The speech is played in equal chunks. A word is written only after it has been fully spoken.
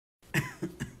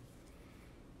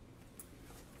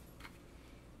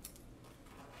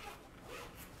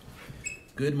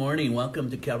Good morning. Welcome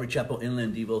to Calvary Chapel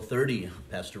Inland Devo 30.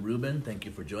 Pastor Ruben, thank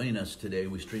you for joining us today.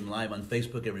 We stream live on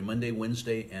Facebook every Monday,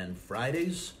 Wednesday, and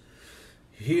Fridays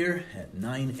here at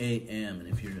 9 a.m. And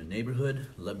if you're in the neighborhood,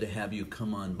 love to have you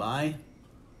come on by.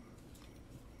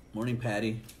 Morning,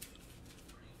 Patty.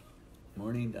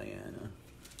 Morning, Diana.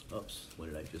 Oops, what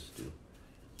did I just do?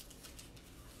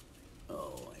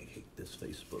 Oh, I hate this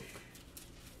Facebook.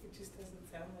 It just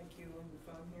doesn't sound like you on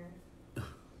the phone here.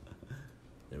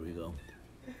 There we go.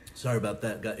 Sorry about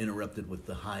that. Got interrupted with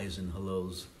the highs and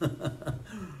hellos.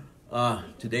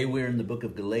 Today we're in the book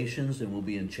of Galatians and we'll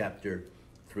be in chapter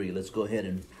 3. Let's go ahead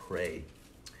and pray.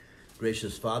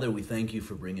 Gracious Father, we thank you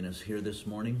for bringing us here this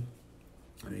morning.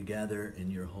 And we gather in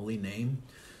your holy name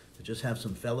to just have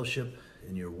some fellowship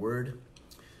in your word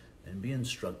and be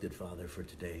instructed, Father, for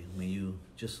today. May you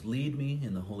just lead me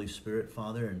in the Holy Spirit,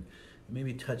 Father, and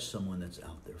maybe touch someone that's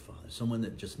out there, Father. Someone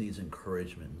that just needs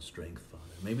encouragement and strength, Father.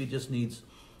 Maybe just needs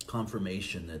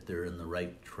confirmation that they're in the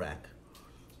right track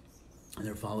and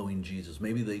they're following Jesus.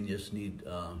 Maybe they just need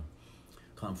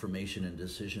confirmation and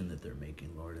decision that they're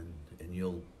making, Lord, and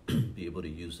you'll be able to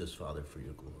use this, Father, for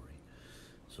your glory.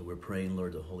 So we're praying,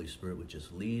 Lord, the Holy Spirit would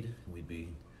just lead, and we'd be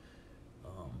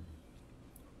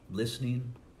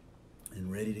listening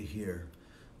and ready to hear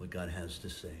what God has to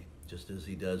say, just as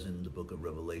he does in the book of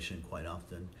Revelation quite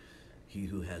often. He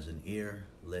who has an ear,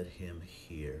 let him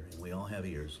hear. And we all have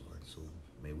ears, Lord, so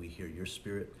may we hear your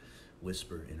Spirit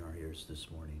whisper in our ears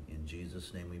this morning. In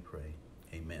Jesus' name we pray.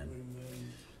 Amen.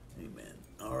 Amen. Amen.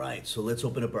 All right, so let's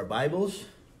open up our Bibles.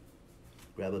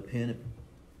 Grab a pen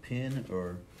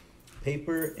or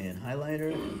paper and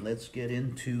highlighter, and let's get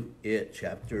into it.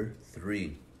 Chapter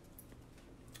 3.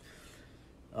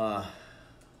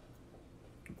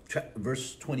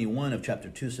 Verse 21 of chapter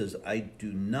 2 says, I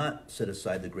do not set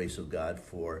aside the grace of God,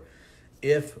 for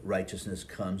if righteousness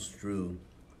comes through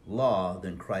law,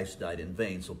 then Christ died in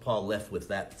vain. So Paul left with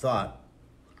that thought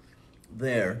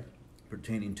there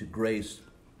pertaining to grace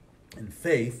and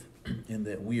faith, in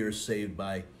that we are saved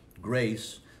by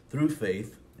grace through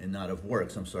faith and not of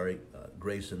works.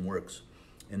 Grace and works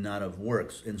and not of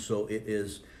works. And so it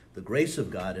is the grace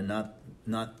of God and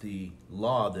not the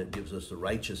law that gives us the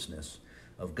righteousness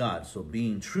of God. So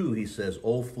being true, he says,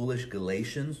 O foolish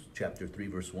Galatians, chapter 3,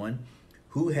 verse 1,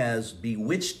 who has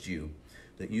bewitched you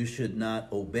that you should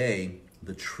not obey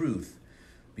the truth,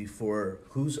 before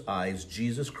whose eyes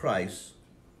Jesus Christ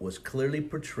was clearly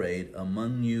portrayed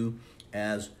among you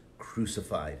as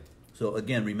crucified. So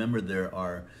again, remember, there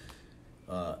are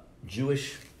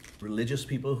Jewish religious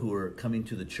people who are coming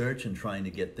to the church and trying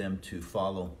to get them to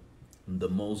follow the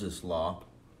Moses law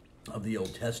of the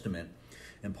Old Testament.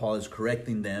 And Paul is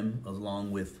correcting them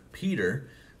along with Peter,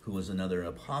 who was another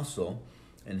apostle.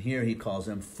 And here he calls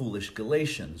them foolish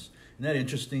Galatians. Isn't that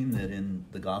interesting that in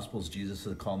the Gospels, Jesus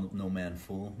said, call no man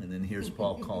fool? And then here's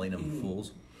Paul calling them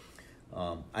fools.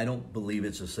 I don't believe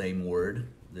it's the same word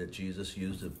that Jesus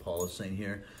used that Paul is saying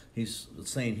here. He's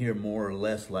saying here more or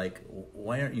less like,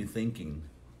 why aren't you thinking,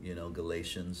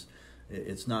 Galatians?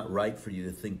 It's not right for you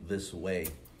to think this way.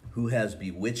 Who has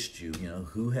bewitched you?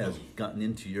 Who has gotten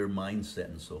into your mindset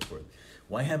and so forth?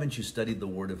 Why haven't you studied the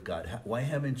Word of God? Why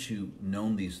haven't you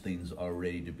known these things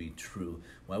already to be true?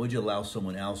 Why would you allow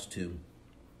someone else to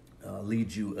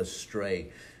lead you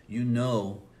astray? You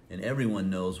know, and everyone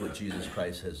knows what Jesus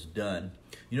Christ has done.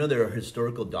 There are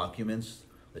historical documents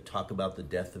that talk about the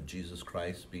death of Jesus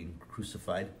Christ being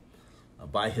crucified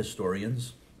by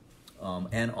historians.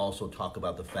 And also talk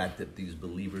about the fact that these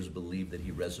believers believe that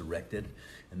he resurrected.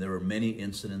 And there were many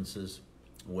incidences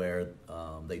where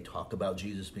they talk about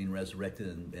Jesus being resurrected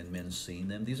and men seeing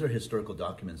them. These are historical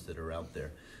documents that are out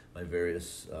there by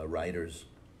various writers.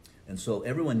 And so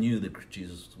everyone knew that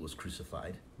Jesus was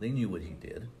crucified. They knew what he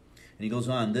did. And he goes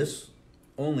on, this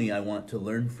only I want to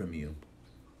learn from you.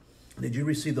 Did you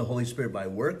receive the Holy Spirit by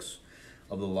works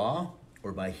of the law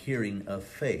or by hearing of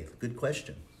faith? Good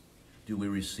question. Do we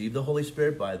receive the Holy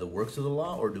Spirit by the works of the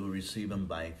law, or do we receive him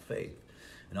by faith?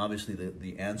 And obviously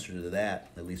the answer to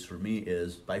that, at least for me,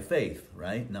 is by faith,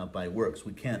 right? Not by works.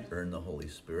 We can't earn the Holy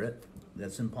Spirit.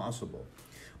 That's impossible.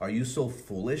 Are you so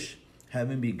foolish?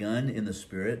 Having begun in the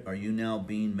Spirit, are you now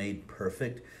being made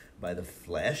perfect by the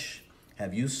flesh?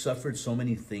 Have you suffered so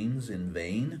many things in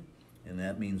vain? And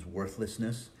that means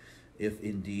worthlessness, if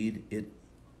indeed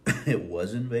it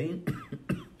was in vain.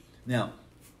 Now,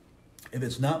 if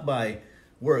it's not by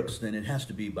works, then it has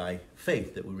to be by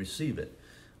faith that we receive it.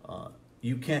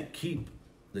 You can't keep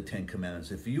the 10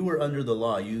 Commandments. If you were under the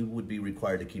law, you would be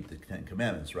required to keep the 10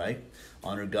 Commandments, right?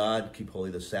 Honor God, keep holy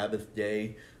the Sabbath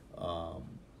day,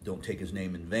 don't take his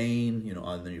name in vain,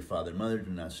 honor your father and mother,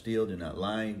 do not steal, do not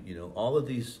lie. All of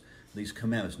these these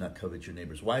commandments, not covet your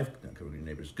neighbor's wife, not covet your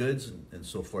neighbor's goods, and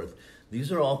so forth.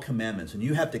 These are all commandments, and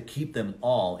you have to keep them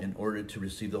all in order to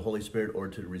receive the Holy Spirit or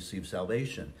to receive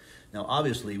salvation. Now,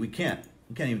 obviously, we can't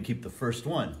even keep the first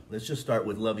one. Let's just start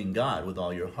with loving God with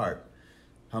all your heart.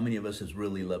 How many of us has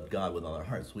really loved God with all our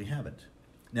hearts? We haven't.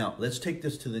 Now, let's take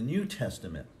this to the New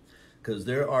Testament, because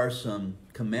there are some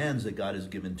commands that God has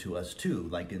given to us too.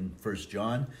 Like in 1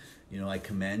 John, I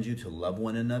command you to love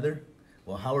one another.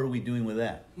 Well, how are we doing with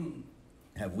that?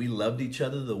 Have we loved each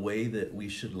other the way that we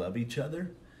should love each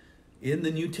other? In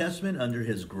the New Testament, under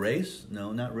his grace?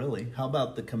 No, not really. How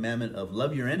about the commandment of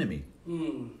love your enemy?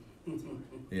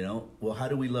 Well, how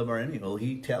do we love our enemy? Well,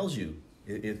 he tells you,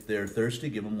 if they're thirsty,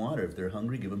 give them water. If they're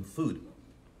hungry, give them food.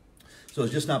 So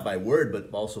it's just not by word, but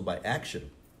also by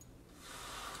action.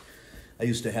 I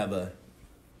used to have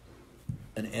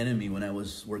an enemy when I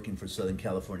was working for Southern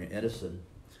California Edison.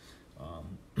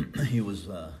 He was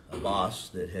a boss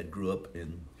that had grew up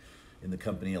in the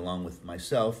company along with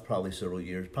myself, probably several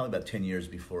years, probably about 10 years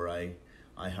before I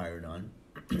hired on.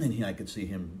 And I could see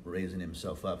him raising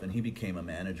himself up. And he became a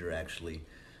manager, actually,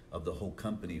 of the whole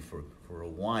company for a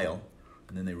while.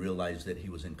 And then they realized that he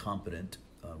was incompetent.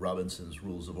 Robinson's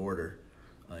Rules of Order.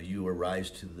 You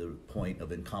arise to the point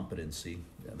of incompetency.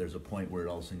 There's a point where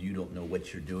all of a sudden you don't know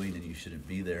what you're doing and you shouldn't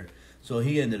be there. So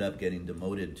he ended up getting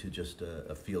demoted to just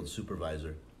a field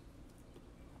supervisor.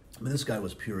 But this guy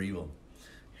was pure evil.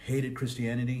 Hated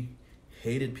Christianity,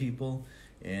 hated people,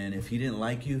 and if he didn't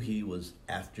like you, he was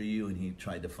after you, and he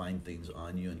tried to find things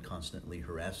on you and constantly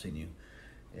harassing you.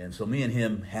 And so me and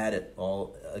him had it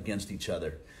all against each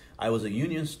other. I was a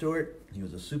union steward, he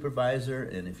was a supervisor,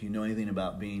 and if you know anything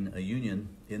about being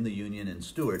in the union and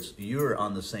stewards, you're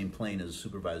on the same plane as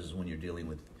supervisors when you're dealing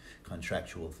with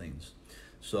contractual things.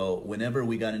 So whenever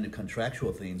we got into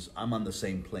contractual things, I'm on the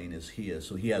same plane as he is.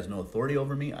 So he has no authority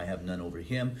over me, I have none over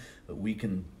him, but we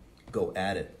can go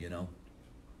at it,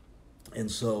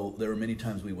 And so there were many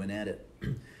times we went at it.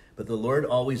 But the Lord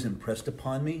always impressed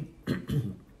upon me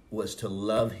was to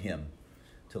love him.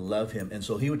 And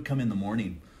so he would come in the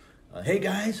morning. Hey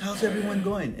guys, how's everyone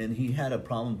going? And he had a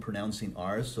problem pronouncing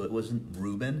R's, so it wasn't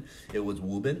Ruben, it was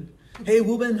Ruben. Hey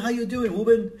Ruben, how you doing,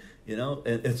 Ruben?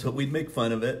 And so we'd make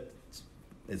fun of it.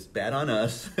 It's bad on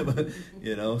us, so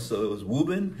it was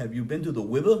Ruben. Have you been to the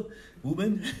Wibble,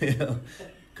 Ruben?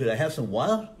 Could I have some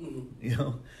water?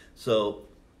 So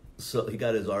he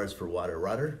got his R's for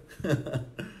water.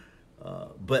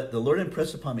 But the Lord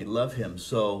impressed upon me, love him.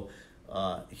 So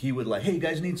he would hey, you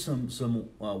guys need some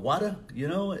water,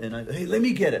 and hey, let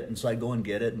me get it. And so I go and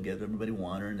get it and give everybody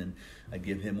water, and then I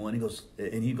give him one. He goes,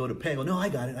 and he'd go to pay. I go, no, I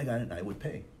got it, and I would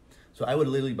pay. So I would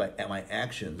literally, by my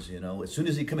actions, as soon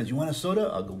as he comes in, you want a soda?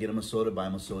 I'll go get him a soda, buy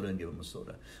him a soda, and give him a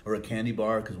soda. Or a candy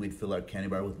bar, because we'd fill our candy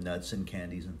bar with nuts and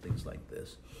candies and things like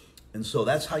this. And so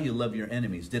that's how you love your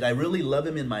enemies. Did I really love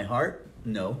him in my heart?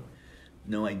 No,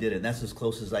 I didn't. That's as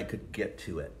close as I could get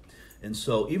to it. And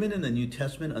so even in the New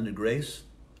Testament under grace,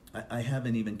 I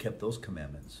haven't even kept those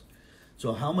commandments.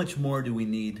 So how much more do we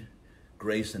need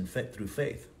grace and through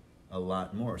faith? A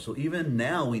lot more. So even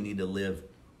now we need to live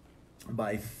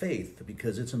by faith,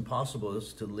 because it's impossible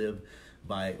to live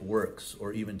by works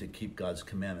or even to keep God's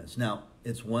commandments. Now,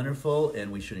 it's wonderful,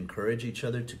 and we should encourage each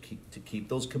other to keep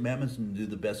those commandments and do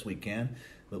the best we can,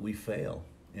 but we fail.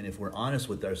 And if we're honest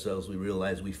with ourselves, we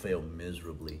realize we fail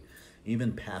miserably.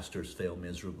 Even pastors fail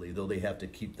miserably, though they have to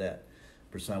keep that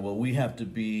persona. Well, we have to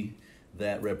be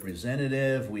that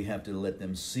representative. We have to let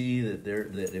them see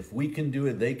that if we can do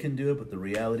it, they can do it, but the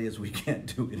reality is we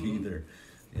can't do it either.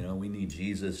 We need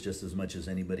Jesus just as much as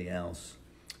anybody else.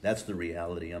 That's the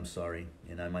reality. I'm sorry.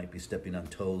 And I might be stepping on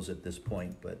toes at this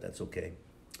point, but that's okay.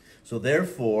 So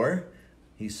therefore,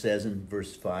 he says in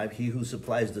verse 5, he who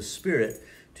supplies the Spirit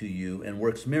to you and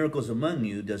works miracles among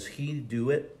you, does he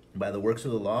do it by the works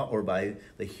of the law or by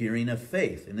the hearing of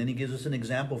faith? And then he gives us an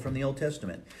example from the Old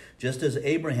Testament. Just as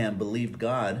Abraham believed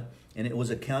God, and it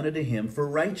was accounted to him for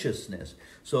righteousness.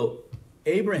 So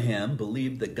Abraham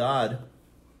believed God,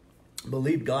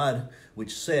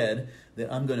 which said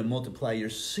that I'm going to multiply your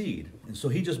seed. And so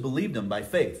he just believed him by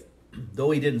faith,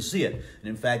 though he didn't see it. And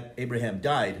in fact, Abraham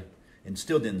died and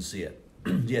still didn't see it.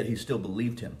 Yet he still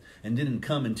believed him, and didn't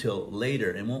come until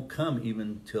later, and won't come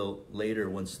even till later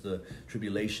once the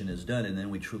tribulation is done, and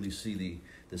then we truly see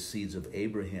the seeds of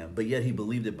Abraham. But yet he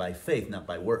believed it by faith, not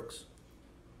by works.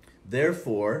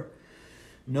 Therefore,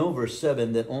 know, verse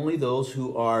 7, that only those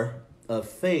who are of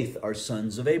faith are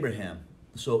sons of Abraham.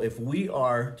 So if we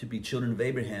are to be children of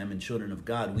Abraham and children of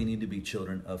God, we need to be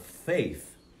children of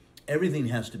faith. Everything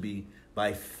has to be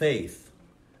by faith.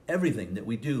 Everything that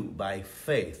we do by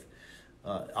faith.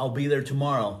 I'll be there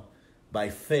tomorrow. By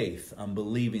faith, I'm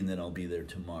believing that I'll be there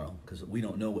tomorrow, because we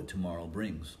don't know what tomorrow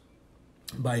brings.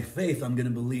 By faith, I'm going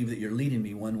to believe that you're leading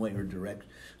me one way or direct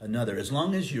another. As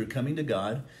long as you're coming to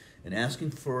God and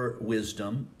asking for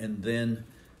wisdom and then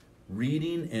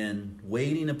reading and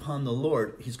waiting upon the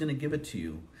Lord, he's going to give it to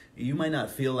you. You might not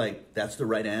feel like that's the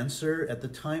right answer at the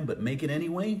time, but make it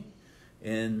anyway.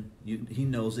 And he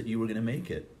knows that you were going to make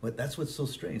it. But that's what's so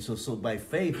strange. So by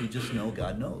faith, you just know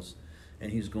God knows.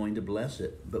 And he's going to bless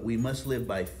it. But we must live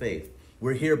by faith.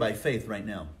 We're here by faith right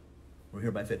now. We're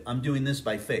here by faith. I'm doing this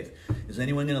by faith. Is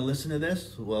anyone going to listen to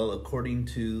this? Well, according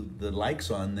to the likes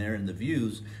on there and the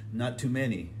views, not too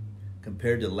many.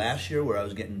 Compared to last year where I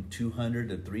was getting 200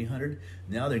 to 300,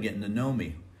 now they're getting to know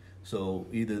me. So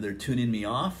either they're tuning me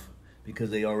off because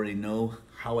they already know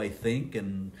how I think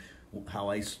and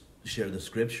how I share the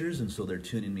scriptures, and so they're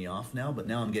tuning me off now. But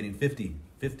now I'm getting 50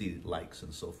 likes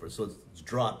and so forth. So it's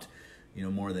dropped,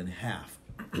 more than half.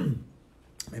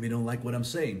 Maybe don't like what I'm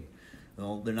saying.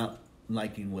 Well, they're not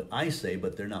liking what I say,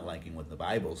 but they're not liking what the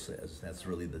Bible says. That's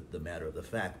really the matter of the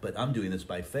fact. But I'm doing this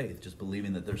by faith, just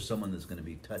believing that there's someone that's going to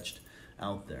be touched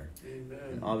out there. Amen.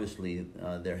 And obviously,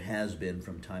 there has been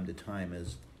from time to time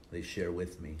as they share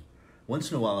with me.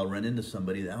 Once in a while, I'll run into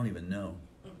somebody that I don't even know.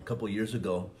 A couple of years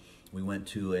ago, we went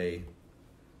to a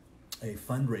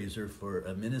fundraiser for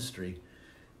a ministry,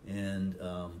 and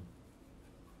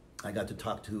I got to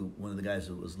talk to one of the guys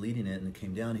that was leading it, and it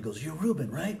came down. He goes, "You're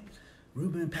Ruben, right?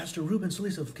 Ruben, Pastor Ruben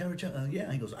Solis of Calvary."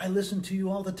 Yeah. He goes, "I listen to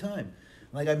you all the time.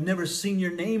 Like, I've never seen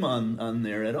your name on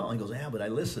there at all." He goes, "Yeah, but I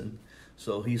listen."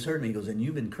 So he's heard me. He goes, "And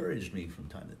you've encouraged me from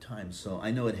time to time." So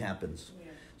I know it happens.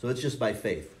 Yeah. So it's just by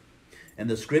faith. And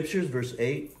the scriptures, verse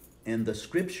 8, and the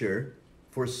scripture,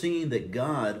 foreseeing that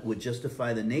God would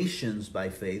justify the nations by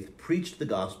faith, preached the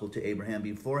gospel to Abraham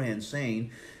beforehand,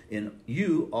 saying, "In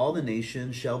you all the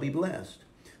nations shall be blessed."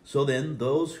 So then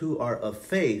those who are of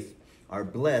faith are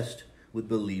blessed with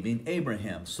believing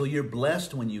Abraham. So you're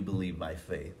blessed when you believe by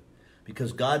faith,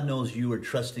 because God knows you are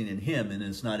trusting in him, and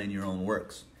it's not in your own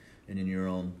works and in your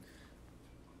own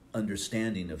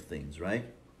understanding of things,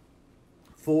 right?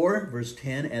 4, verse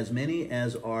 10, as many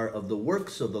as are of the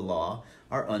works of the law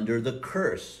are under the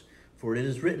curse. For it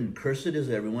is written, "Cursed is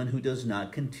everyone who does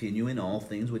not continue in all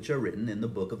things which are written in the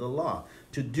book of the law,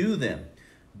 to do them.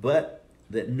 But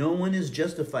that no one is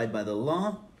justified by the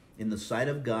law in the sight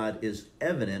of God is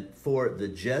evident, for the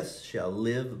just shall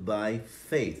live by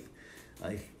faith."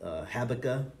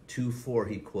 Habakkuk 2:4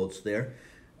 he quotes there.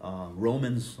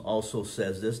 Romans also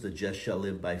says this, the just shall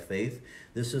live by faith.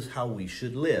 This is how we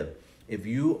should live. If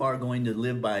you are going to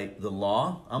live by the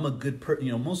law, I'm a good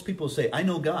person. Most people say, "I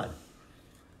know God.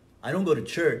 I don't go to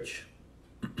church.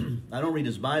 I don't read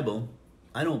his Bible.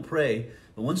 I don't pray.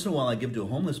 But once in a while I give to a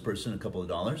homeless person a couple of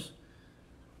dollars."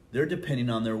 They're depending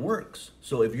on their works.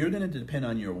 So if you're going to depend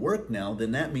on your work now,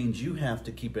 then that means you have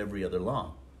to keep every other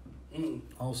law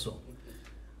also.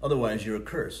 Otherwise, you're a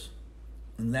curse.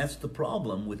 And that's the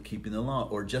problem with keeping the law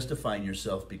or justifying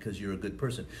yourself because you're a good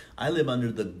person. I live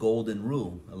under the golden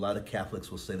rule. A lot of Catholics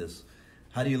will say this.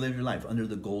 How do you live your life? Under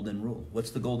the golden rule.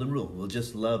 What's the golden rule? Well,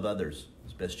 just love others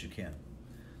as best you can.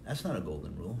 That's not a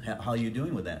golden rule. How are you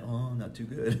doing with that? Oh, not too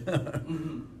good.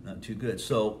 Not too good.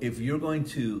 So if you're going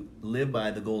to live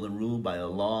by the golden rule, by a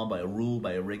law, by a rule,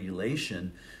 by a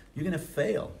regulation, you're going to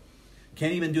fail.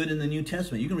 Can't even do it in the New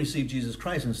Testament. You can receive Jesus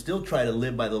Christ and still try to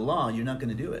live by the law. You're not going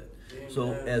to do it. Amen.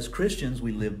 So as Christians,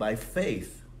 we live by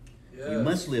faith. Yes. We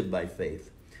must live by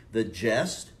faith. The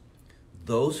just,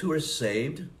 those who are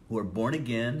saved, who are born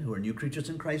again, who are new creatures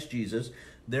in Christ Jesus,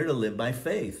 they're to live by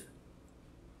faith.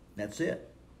 That's it.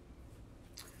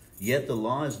 Yet the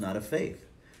law is not of faith,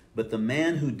 but the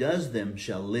man who does them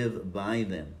shall live by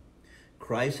them.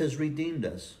 Christ has redeemed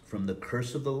us from the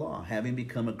curse of the law, having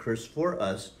become a curse for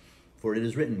us. For it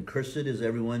is written, "Cursed is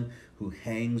everyone who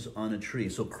hangs on a tree."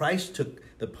 So Christ took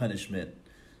the punishment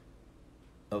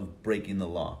of breaking the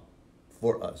law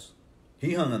for us.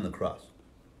 He hung on the cross.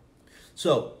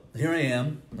 So here I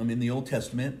am. I'm in the Old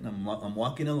Testament. I'm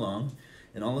walking along.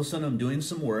 And all of a sudden I'm doing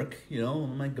some work,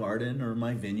 in my garden or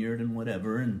my vineyard and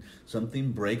whatever. And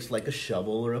something breaks like a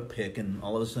shovel or a pick. And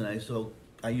all of a sudden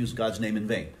I use God's name in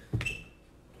vain.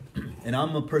 And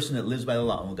I'm a person that lives by the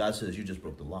law. Well, God says, you just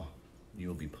broke the law. You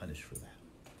will be punished for that.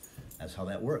 That's how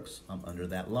that works. I'm under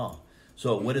that law.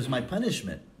 So what is my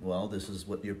punishment? Well, this is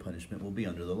what your punishment will be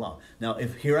under the law. Now,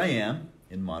 if here I am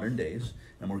in modern days,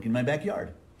 I'm working in my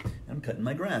backyard. I'm cutting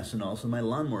my grass, and all of a sudden my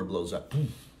lawnmower blows up.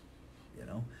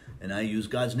 And I use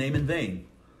God's name in vain.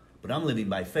 But I'm living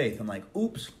by faith. I'm like,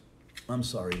 oops, I'm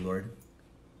sorry, Lord.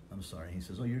 I'm sorry. He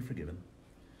says, oh, you're forgiven.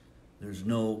 There's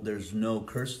no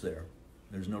curse there.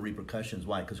 There's no repercussions.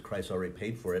 Why? Because Christ already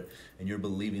paid for it, and you're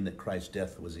believing that Christ's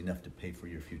death was enough to pay for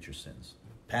your future sins.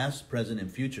 Past, present,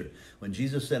 and future. When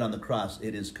Jesus said on the cross,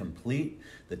 it is complete,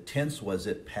 the tense was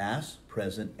it past,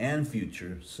 present, and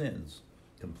future sins.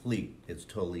 Complete. It's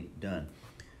totally done.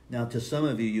 Now, to some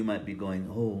of you, you might be going,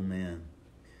 oh, man,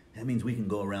 that means we can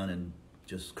go around and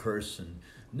just curse. And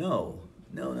no.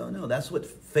 That's what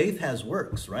faith has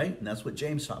works, right? And that's what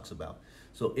James talks about.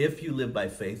 So if you live by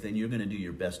faith, then you're going to do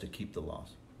your best to keep the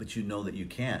laws. But you know that you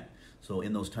can't. So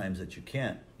in those times that you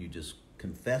can't, you just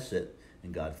confess it,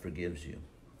 and God forgives you.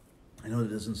 I know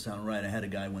that doesn't sound right. I had a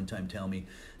guy one time tell me,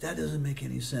 that doesn't make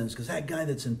any sense, because that guy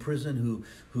that's in prison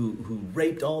who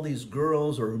raped all these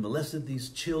girls or who molested these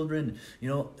children,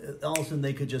 all of a sudden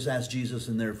they could just ask Jesus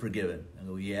and they're forgiven. I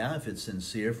go, yeah, if it's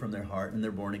sincere from their heart and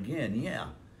they're born again, yeah.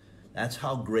 That's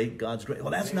how great God's grace.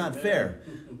 Well, that's not fair.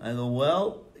 I go,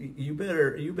 well, you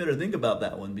better think about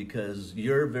that one, because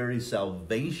your very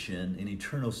salvation and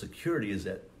eternal security is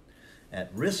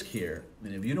at risk here.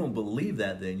 And if you don't believe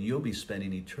that, then you'll be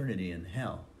spending eternity in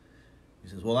hell. He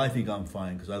says, well, I think I'm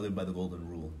fine because I live by the golden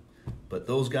rule. But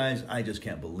those guys, I just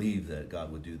can't believe that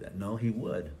God would do that. No, he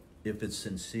would, if it's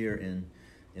sincere in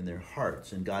their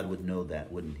hearts. And God would know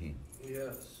that, wouldn't he?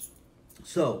 Yes.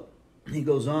 So he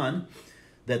goes on,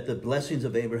 that the blessings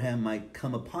of Abraham might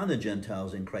come upon the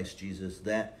Gentiles in Christ Jesus,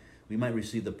 that we might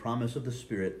receive the promise of the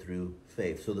Spirit through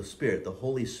faith. So the Spirit, the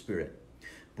Holy Spirit.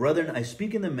 Brethren, I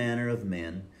speak in the manner of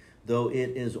men, though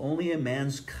it is only a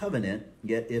man's covenant,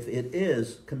 yet if it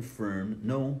is confirmed,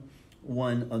 no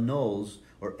one annuls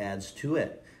or adds to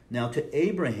it. Now to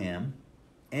Abraham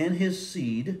and his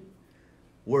seed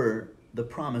were the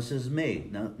promises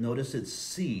made. Now notice it's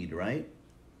seed, right?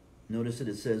 Notice that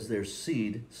it says their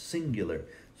seed, singular.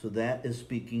 So that is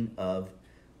speaking of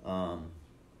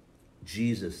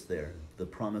Jesus there, the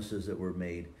promises that were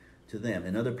made to them.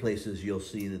 In other places, you'll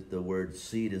see that the word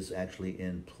seed is actually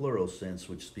in plural sense,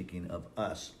 which is speaking of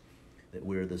us, that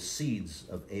we're the seeds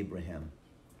of Abraham.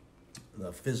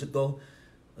 The physical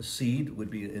seed would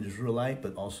be an Israelite,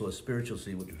 but also a spiritual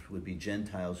seed, which would be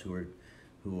Gentiles who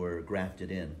were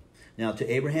grafted in. Now, to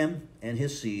Abraham and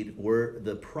his seed were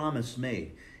the promise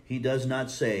made. He does not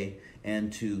say,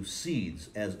 and to seeds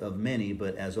as of many,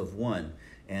 but as of one,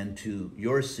 and to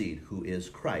your seed, who is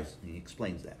Christ. He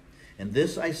explains that. And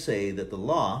this I say, that the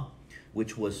law,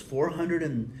 which was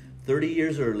 430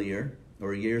 years earlier,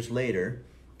 or years later,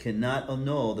 cannot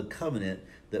annul the covenant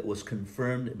that was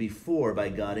confirmed before by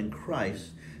God in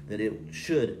Christ, that it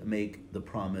should make the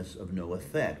promise of no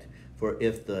effect. For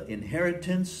if the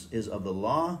inheritance is of the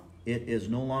law, it is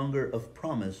no longer of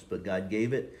promise, but God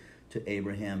gave it to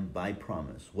Abraham by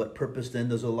promise. What purpose then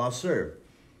does the law serve?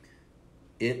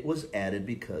 It was added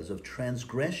because of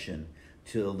transgression,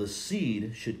 till the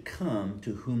seed should come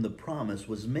to whom the promise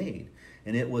was made.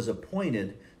 And it was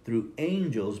appointed through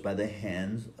angels by the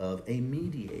hands of a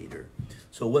mediator.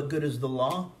 So what good is the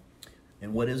law?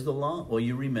 And what is the law? Well,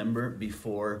 you remember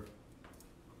before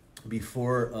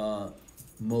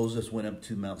Moses went up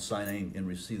to Mount Sinai and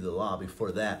received the law,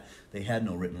 before that, they had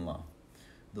no written law.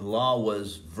 The law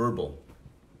was verbal.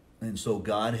 And so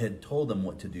God had told them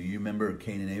what to do. You remember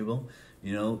Cain and Abel?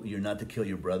 You're not to kill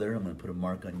your brother. I'm going to put a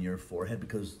mark on your forehead,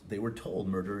 because they were told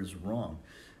murder is wrong.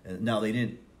 Now, they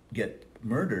didn't get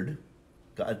murdered.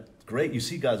 God, great. You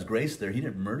see God's grace there. He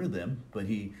didn't murder them, but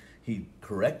he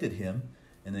corrected him,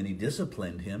 and then he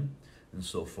disciplined him, and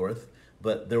so forth.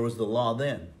 But there was the law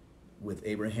then with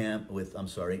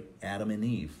Adam and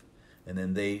Eve. And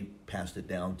then they passed it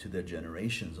down to their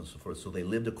generations and so forth. So they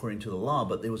lived according to the law,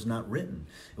 but it was not written.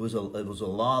 It was a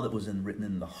law that was written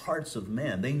in the hearts of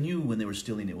man. They knew when they were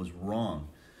stealing it was wrong,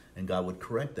 and God would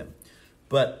correct them.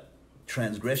 But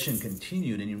transgression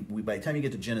continued, and by the time you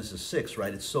get to Genesis 6,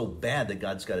 right, it's so bad that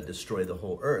God's got to destroy the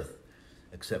whole earth,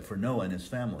 except for Noah and his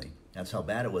family. That's how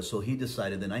bad it was. So he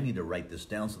decided, then I need to write this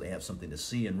down so they have something to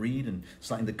see and read and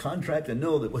sign the contract and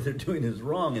know that what they're doing is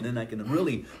wrong, and then I can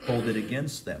really hold it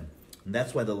against them. And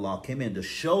that's why the law came in, to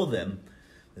show them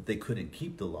that they couldn't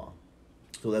keep the law.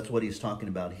 So that's what he's talking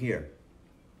about here.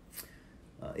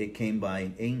 It came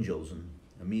by angels and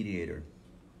a mediator.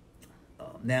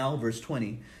 Now, verse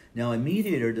 20, now a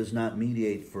mediator does not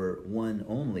mediate for one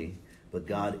only, but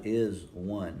God is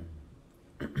one.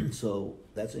 So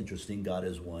that's interesting. God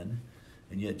is one,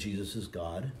 and yet Jesus is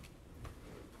God.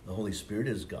 The Holy Spirit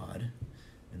is God.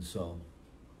 And so...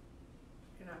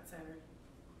 You're not centered.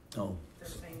 Oh. They're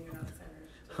saying you're not centered.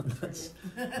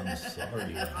 I'm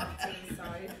sorry. Off to the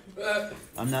side.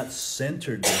 I'm not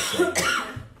centered, they're saying.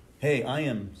 Hey, I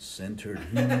am centered.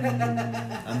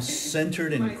 I'm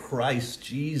centered in Christ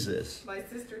Jesus. My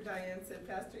sister Diane said,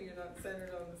 Pastor, you're not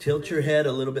centered on the Tilt your head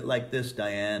a little bit like this,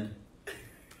 Diane.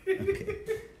 Okay.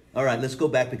 All right, let's go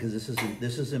back because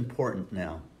this is important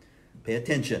now. Pay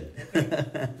attention.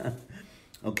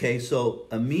 Okay, so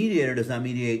a mediator does not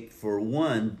mediate for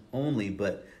one only,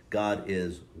 but God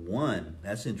is one.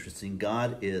 That's interesting.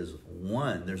 God is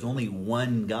one. There's only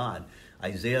one God.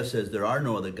 Isaiah says there are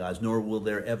no other gods, nor will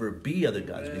there ever be other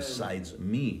gods besides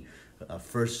me.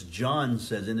 1 John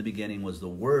says, in the beginning was the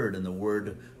Word, and the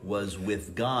Word was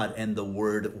with God, and the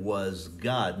Word was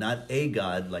God. Not a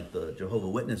God like the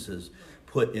Jehovah's Witnesses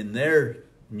put in their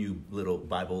new little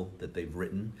Bible that they've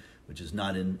written, which is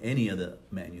not in any of the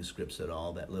manuscripts at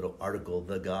all. That little article,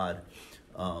 the God,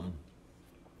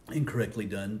 incorrectly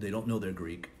done. They don't know their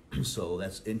Greek, so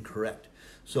that's incorrect.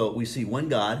 So we see one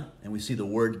God, and we see the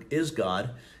Word is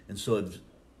God, and so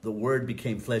the Word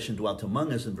became flesh and dwelt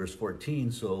among us in verse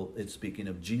 14, so it's speaking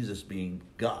of Jesus being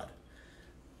God.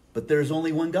 But there's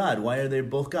only one God. Why are they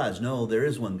both gods? No, there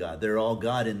is one God. They're all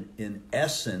God in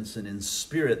essence, and in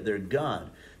spirit, they're God.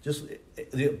 Just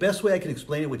the best way I can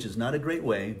explain it, which is not a great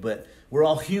way, but we're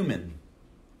all human.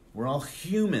 We're all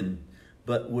human,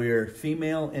 but we're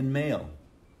female and male.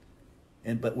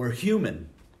 But we're human,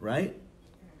 right?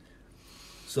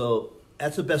 So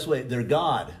that's the best way. They're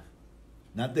God.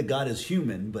 Not that God is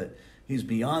human, but he's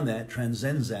beyond that,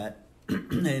 transcends that,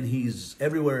 and he's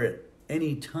everywhere at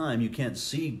any time. You can't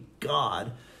see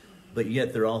God, but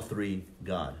yet they're all three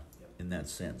God in that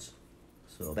sense.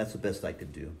 So that's the best I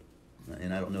could do.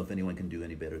 And I don't know if anyone can do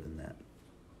any better than that.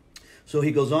 So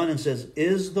he goes on and says,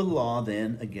 is the law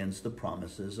then against the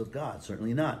promises of God?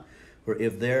 Certainly not. For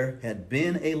if there had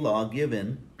been a law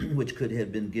given which could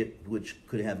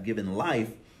have given life,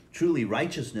 truly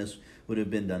righteousness would have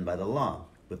been done by the law.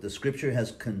 But the Scripture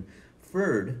has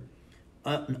conferred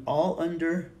all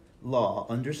under law,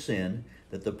 under sin,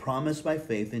 that the promise by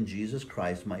faith in Jesus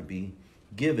Christ might be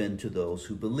given to those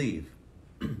who believe.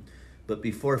 But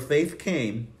before faith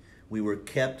came, we were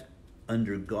kept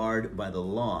under guard by the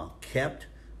law, kept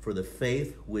for the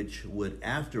faith which would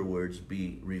afterwards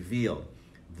be revealed.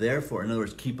 Therefore, in other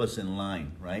words, keep us in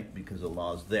line, right? Because the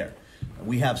law is there.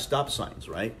 We have stop signs,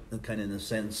 right? Kind of in the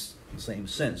same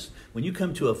sense. When you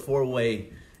come to a four-way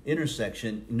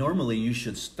intersection, normally you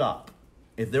should stop.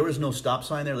 If there was no stop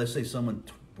sign there, let's say someone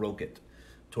broke it,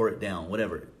 tore it down,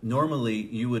 whatever. Normally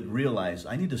you would realize,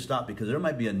 I need to stop because there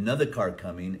might be another car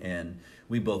coming and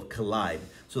we both collide.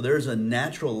 So there's a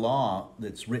natural law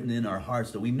that's written in our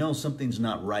hearts that we know something's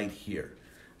not right here.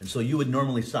 And so you would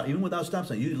normally stop, even without stop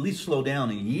sign. You'd at least slow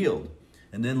down and yield,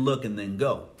 and then look and then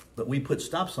go. But we put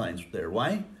stop signs there.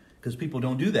 Why? Because people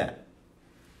don't do that.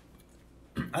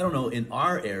 I don't know, in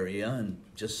our area, and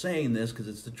just saying this because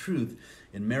it's the truth,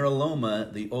 in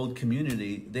Mariloma, the old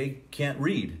community, they can't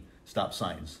read stop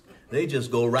signs. They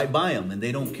just go right by them, and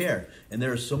they don't care. And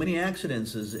there are so many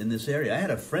accidents in this area. I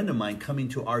had a friend of mine coming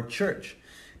to our church,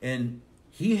 and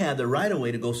he had the right of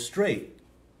way to go straight.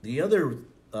 The other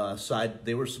side,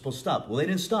 they were supposed to stop. Well, they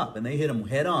didn't stop, and they hit him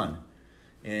head on.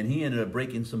 And he ended up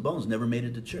breaking some bones, never made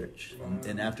it to church.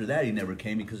 And after that, he never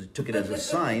came because he took it as a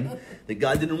sign that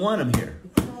God didn't want him here.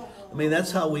 I mean,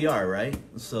 that's how we are, right?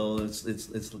 So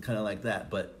it's kind of like that.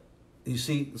 But you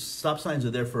see, stop signs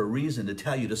are there for a reason, to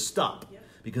tell you to stop,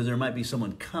 because there might be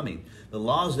someone coming. The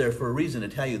law is there for a reason, to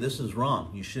tell you this is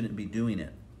wrong. You shouldn't be doing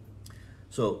it.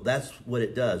 So that's what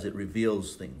it does. It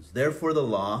reveals things. Therefore, the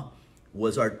law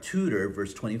was our tutor,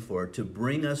 verse 24, to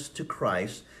bring us to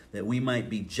Christ, that we might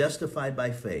be justified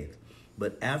by faith.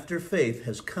 But after faith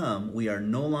has come, we are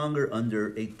no longer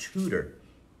under a tutor.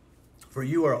 For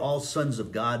you are all sons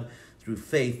of God through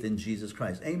faith in Jesus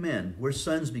Christ. Amen. We're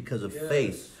sons because of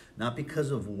faith, not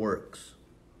because of works.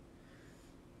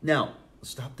 Now,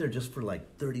 stop there just for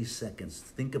like 30 seconds.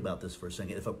 Think about this for a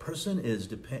second. If a person is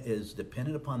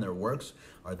dependent upon their works,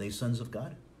 are they sons of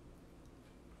God?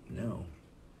 No.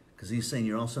 Because he's saying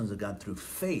you're all sons of God through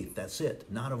faith. That's it,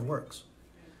 not of works.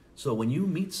 So when you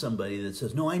meet somebody that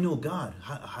says, no, I know God.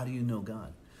 How do you know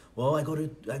God? Well, I go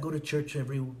to church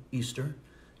every Easter,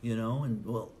 and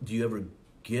well, do you ever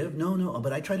give? No,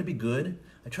 but I try to be good.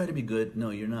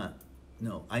 No, you're not.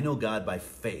 No, I know God by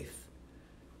faith.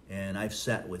 And I've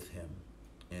sat with him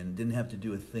and didn't have to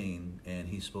do a thing, and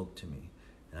he spoke to me.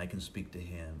 And I can speak to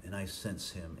him, and I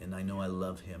sense him, and I know I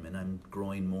love him, and I'm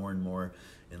growing more and more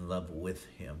in love with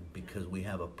him because we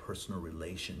have a personal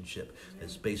relationship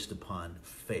that's based upon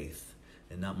faith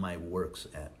and not my works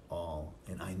at all.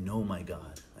 And I know my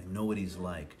God. I know what he's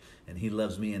like, and he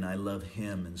loves me, and I love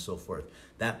him, and so forth.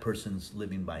 That person's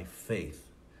living by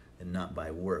faith and not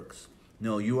by works.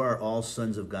 No, you are all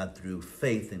sons of God through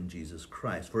faith in Jesus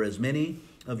Christ. For as many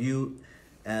of you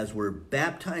as were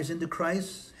baptized into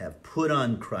Christ have put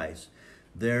on Christ.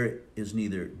 There is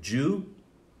neither Jew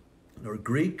nor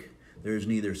Greek. There is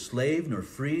neither slave nor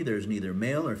free. There is neither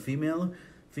male nor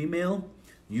female.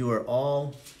 You are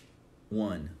all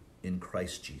one in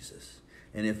Christ Jesus.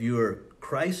 And if you are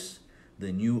Christ,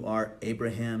 then you are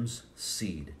Abraham's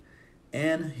seed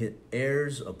and his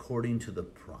heirs according to the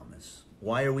promise.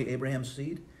 Why are we Abraham's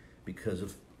seed?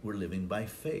 Because we're living by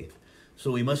faith.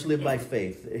 So we must live by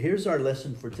faith. Here's our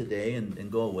lesson for today,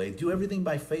 and go away. Do everything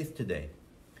by faith today.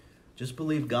 Just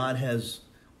believe God has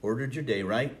ordered your day,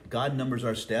 right? God numbers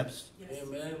our steps. Yes.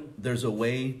 Amen. There's a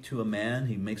way to a man.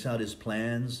 He makes out his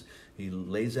plans. He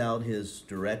lays out his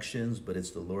directions, but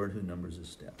it's the Lord who numbers his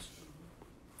steps.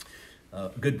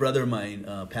 Good brother of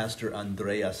mine, Pastor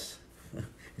Andreas,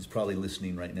 he's probably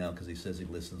listening right now because he says he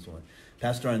listens one.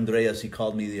 Pastor Andreas, he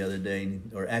called me the other day,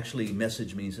 or actually he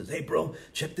messaged me. He says, "Hey, bro,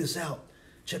 check this out.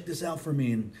 Check this out for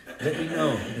me and let me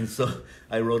know." And so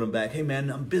I wrote him back, "Hey,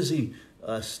 man, I'm busy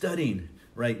studying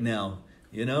right now,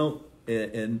 you know."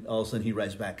 And all of a sudden he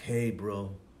writes back, "Hey,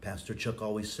 bro, Pastor Chuck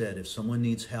always said, if someone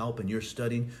needs help and you're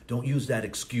studying, don't use that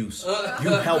excuse. You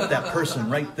help that person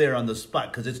right there on the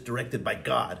spot because it's directed by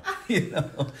God." You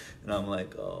know? And I'm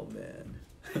like, oh, man.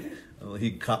 Well,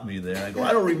 he caught me there. I go,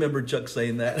 I don't remember Chuck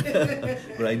saying that.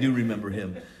 But I do remember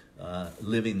him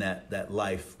living that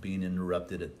life, being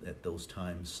interrupted at those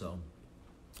times. So,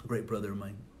 great brother of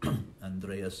mine,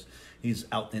 Andreas. He's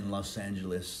out in Los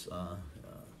Angeles,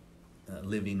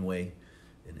 Living Way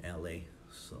in L.A.,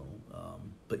 So,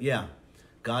 but yeah,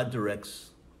 God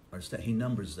directs our steps. He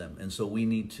numbers them. And so we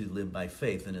need to live by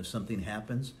faith. And if something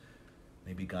happens,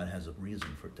 maybe God has a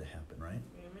reason for it to happen, right?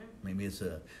 Amen. Maybe it's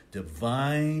a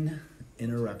divine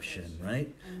interruption,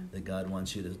 right? That God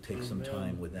wants you to take some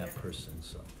time with that person.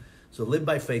 So live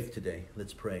by faith today.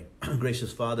 Let's pray.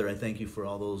 Gracious Father, I thank you for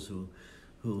all those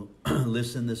who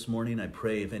listen this morning. I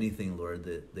pray, if anything, Lord,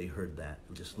 that they heard that.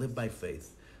 Just live by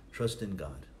faith. Trust in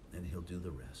God, and he'll do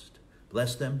the rest.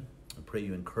 Bless them. I pray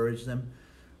you encourage them.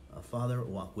 Father,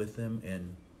 walk with them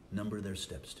and number their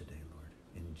steps today, Lord.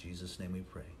 In Jesus' name we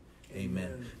pray.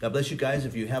 Amen. God bless you guys.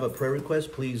 If you have a prayer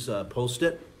request, please post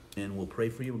it, and we'll pray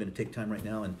for you. We're going to take time right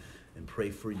now and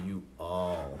pray for you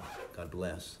all. God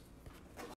bless.